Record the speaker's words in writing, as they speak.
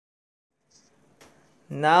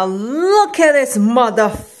Now look at this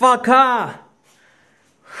motherfucker!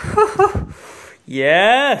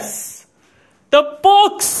 Yes! The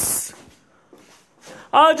box!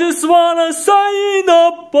 I just wanna say in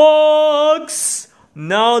the box!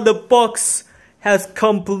 Now the box has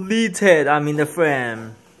completed, the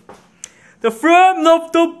frame. The frame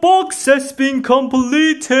of the box has been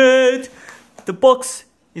completed. The box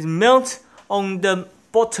is mounted on the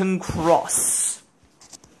bottom cross.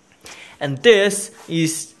 And this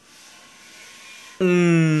is,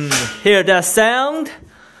 hear that sound?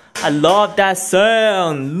 I love that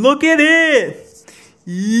sound. Look at it.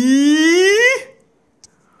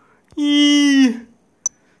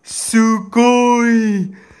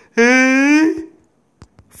 Sugoi. Hey.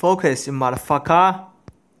 Focus, you motherfucker.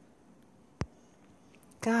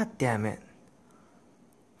 God damn it.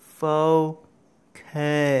 Focus.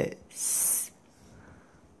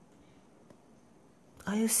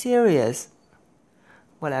 Are you serious?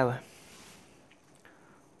 Whatever.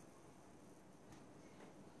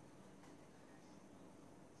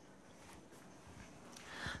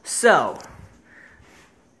 So,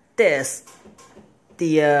 this,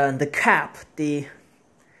 the cap, the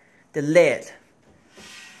lid,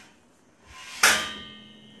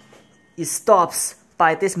 it stops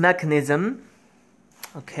by this mechanism.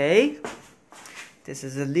 Okay, this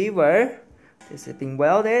is a lever. This is being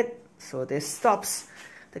welded, so this stops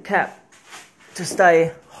the cap to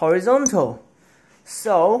stay horizontal.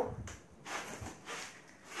 So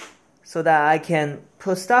that I can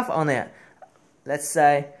put stuff on it. Let's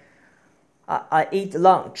say I eat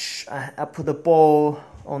lunch. I put the bowl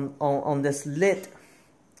on this lid.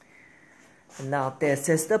 And now this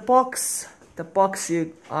is the box. The box,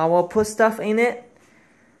 I will put stuff in it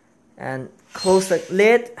and close the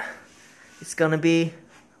lid. It's gonna be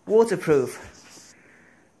waterproof.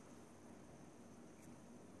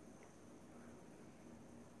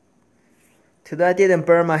 Today I didn't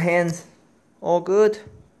burn my hands. All good.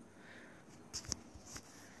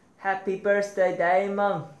 Happy birthday,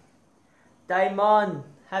 Damon. Damon,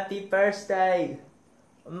 happy birthday.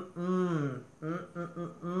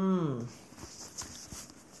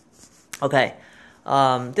 Okay,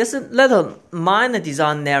 this is a little minor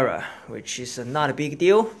design error, which is not a big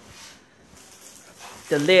deal.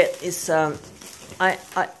 The lid is,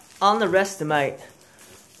 I underestimate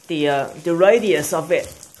the radius of it,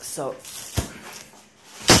 so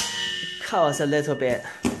it covers a little bit.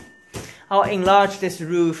 I'll enlarge this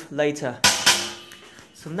roof later.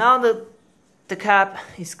 So now the cap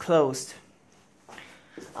is closed.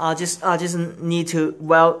 I just need to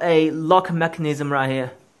weld a lock mechanism right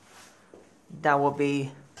here. That will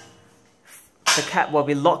be, the cap will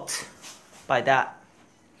be locked by that.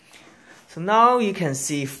 So now you can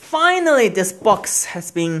see, finally this box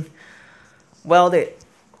has been welded.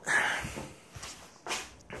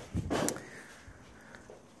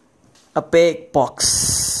 A big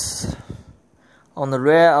box on the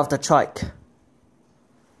rear of the trike.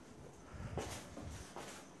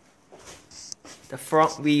 The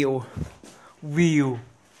front wheel.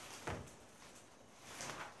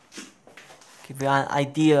 Give you an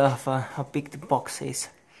idea of how big the box is.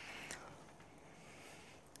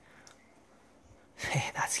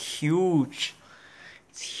 Hey, that's huge.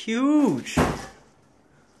 It's huge.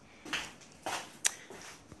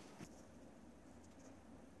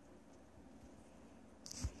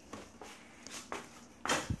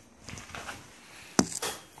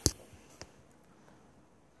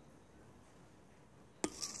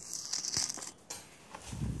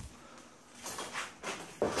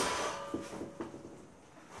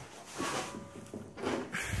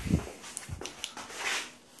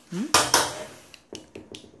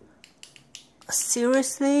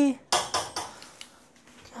 Seriously?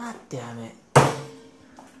 God damn it.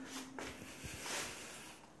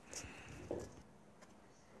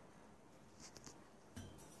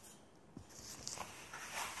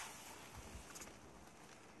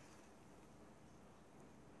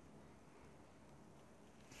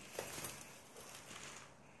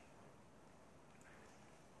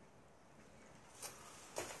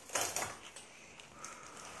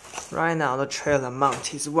 Right now the trailer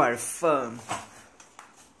mount is very firm.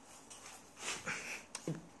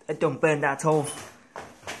 I don't bend at all.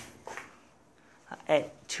 I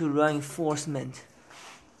add to reinforcement.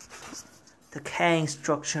 The cane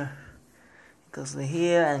structure goes to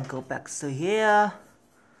here and go back to here.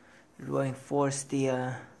 Reinforce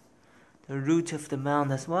the root of the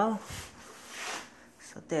mount as well.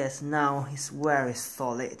 So this now is very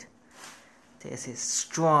solid. This is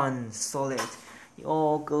strong, solid. It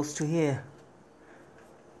all goes to here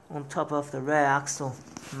on top of the rear axle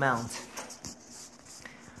mount.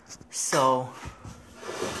 So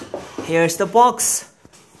here's the box.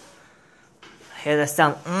 Hear the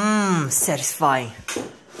sound, satisfying.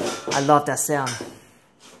 I love that sound.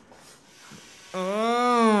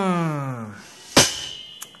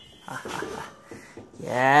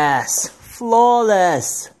 Yes,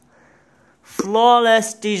 flawless.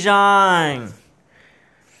 Flawless design.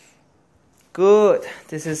 Good.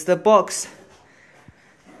 This is the box.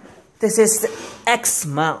 This is the X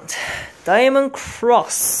mount. Diamond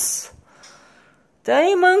cross.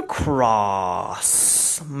 Diamond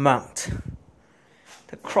cross mount.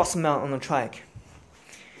 The cross mount on the trike.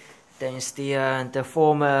 Then is the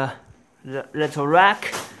former little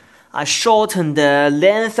rack. I shortened the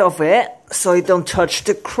length of it so it don't touch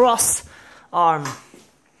the cross arm.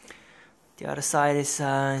 The other side is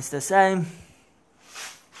the same.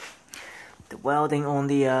 The welding on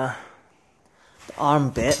the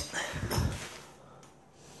arm bit.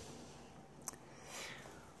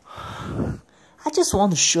 I just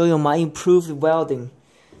want to show you my improved welding,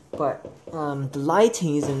 but the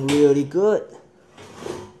lighting isn't really good.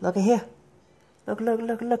 Look at here.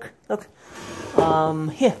 Look.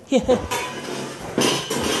 Here.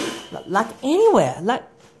 Like anywhere,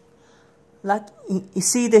 like you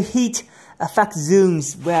see the heat effect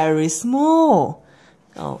zooms very small.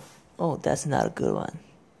 Oh, that's not a good one.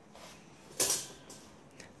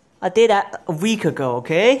 I did that a week ago,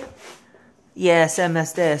 okay? Yeah, same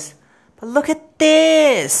as this. But look at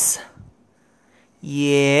this.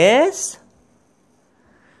 Yes,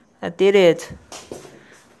 I did it.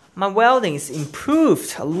 My welding is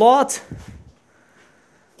improved a lot.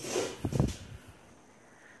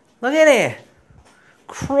 Look at it.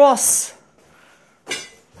 Cross.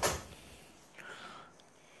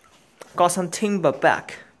 Got some timber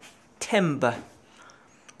back.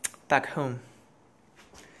 Back home.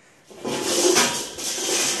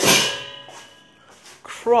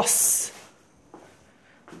 Cross.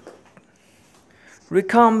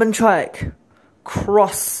 Recumbent trike.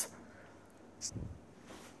 Cross.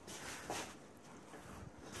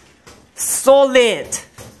 Solid.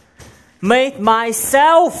 Made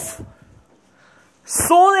myself.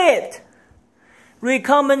 Solid.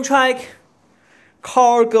 Recumbent trike.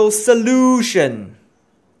 Cargo solution.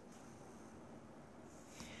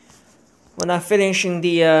 When I'm finishing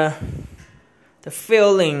the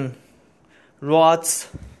filling rods,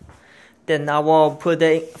 then I will put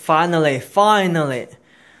it finally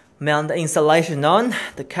mount the insulation on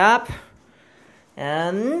the cap,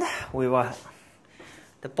 and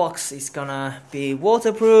the box is gonna be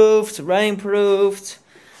waterproofed, rainproofed,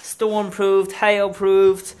 stormproofed,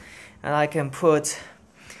 hailproofed, and I can put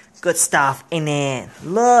good stuff in it.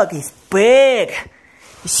 Look, it's big.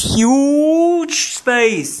 It's huge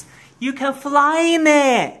space. You can fly in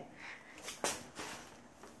it.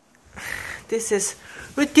 This is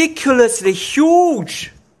ridiculously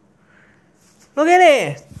huge. Look at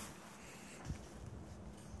it.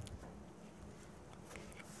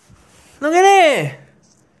 Look at it.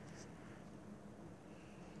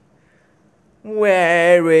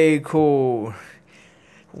 Very cool.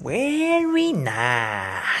 Very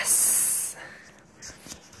nice.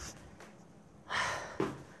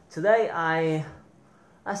 Today I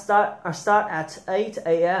start at 8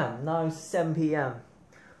 a.m. Now it's 7 p.m.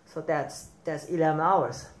 So that's 11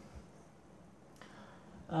 hours.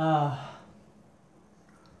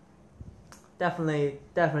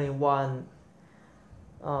 Definitely one.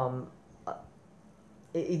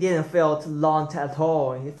 It didn't feel long at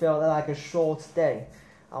all. It felt like a short day.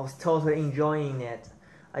 I was totally enjoying it.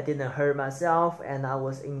 I didn't hurt myself, and I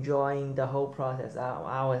was enjoying the whole process.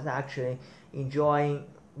 I was actually enjoying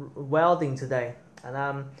welding today, and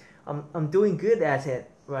I'm doing good at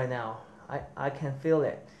it right now. I can feel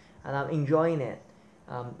it, and I'm enjoying it.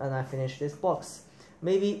 And I finished this box.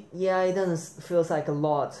 Maybe, yeah, it doesn't feel like a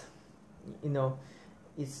lot.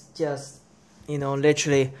 It's just,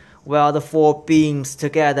 literally weld the 4 beams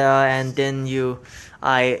together, and then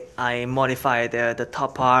I modified the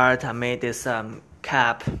top part. I made this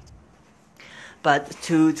cap. But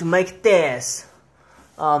to make this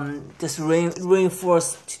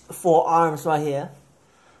reinforced 4 arms right here,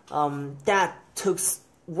 that took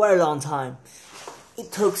very long time.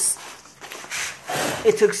 It took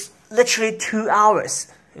literally 2 hours,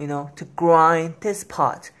 to grind this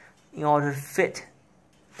part in order to fit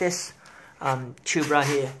this tube right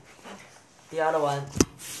here. The other one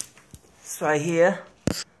is right here.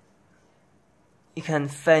 You can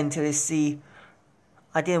faintly see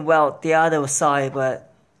I didn't weld the other side,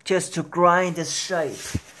 but just to grind this shape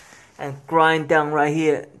and grind down right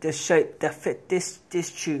here the shape that fit this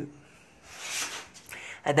tube,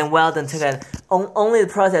 and then weld them together. Only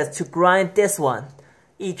the process to grind this one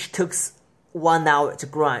each took 1 hour to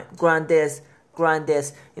grind this.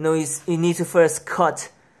 You know, you need to first cut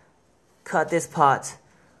this part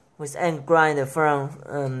with end grinder from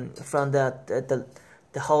the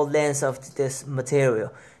whole length of this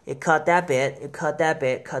material. You cut that bit, you cut that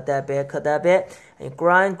bit, and you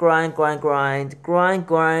grind.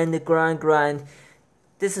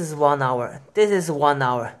 This is 1 hour. This is 1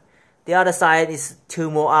 hour. The other side is 2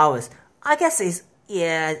 more hours. I guess it's,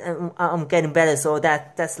 yeah, I'm getting better, so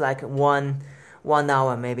that's like one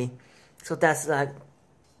hour maybe. So that's like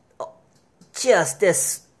just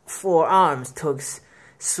this 4 arms took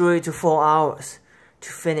 3 to 4 hours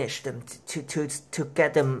to finish them, to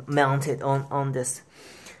get them mounted on this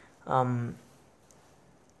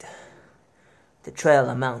the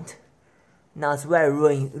trailer mount. Now it's very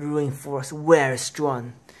reinforced, very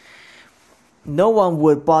strong. No one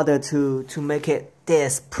would bother to make it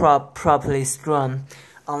this properly strong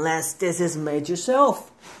unless this is made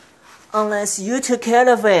yourself, unless you took care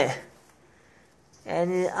of it.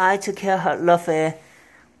 And I took care of it.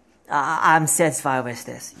 I'm satisfied with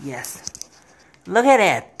this. Yes. Look at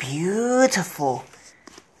it. Beautiful.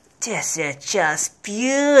 This is just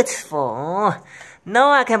beautiful.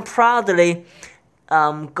 Now I can proudly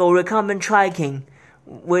go recumbent triking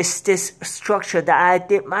with this structure that I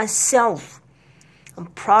did myself. I'm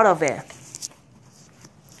proud of it.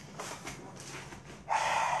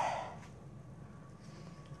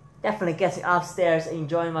 Definitely getting upstairs,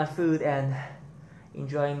 enjoying my food and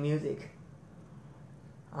enjoying music.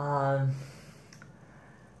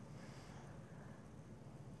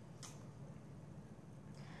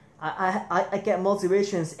 I get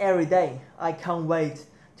motivations every day. I can't wait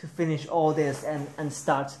to finish all this and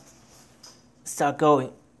start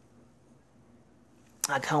going.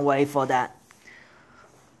 I can't wait for that.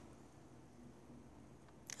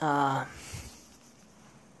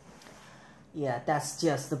 Yeah, that's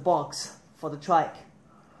just the box for the trike.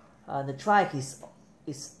 The trike is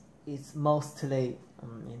mostly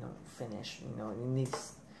you know, finished. You know, you need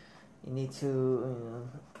to you know,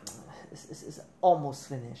 it's almost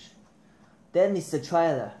finished. Then it's the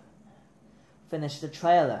trailer. Finish the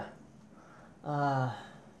trailer.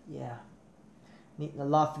 Yeah. Need a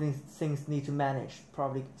lot of things need to manage.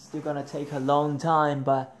 Probably still gonna take a long time,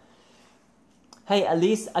 but hey, at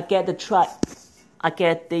least I get the trike. I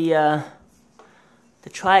get the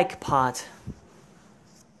trike part.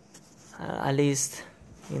 At least,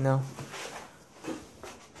 you know,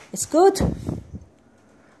 it's good.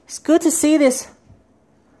 It's good to see this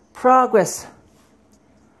progress.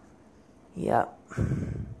 Yeah.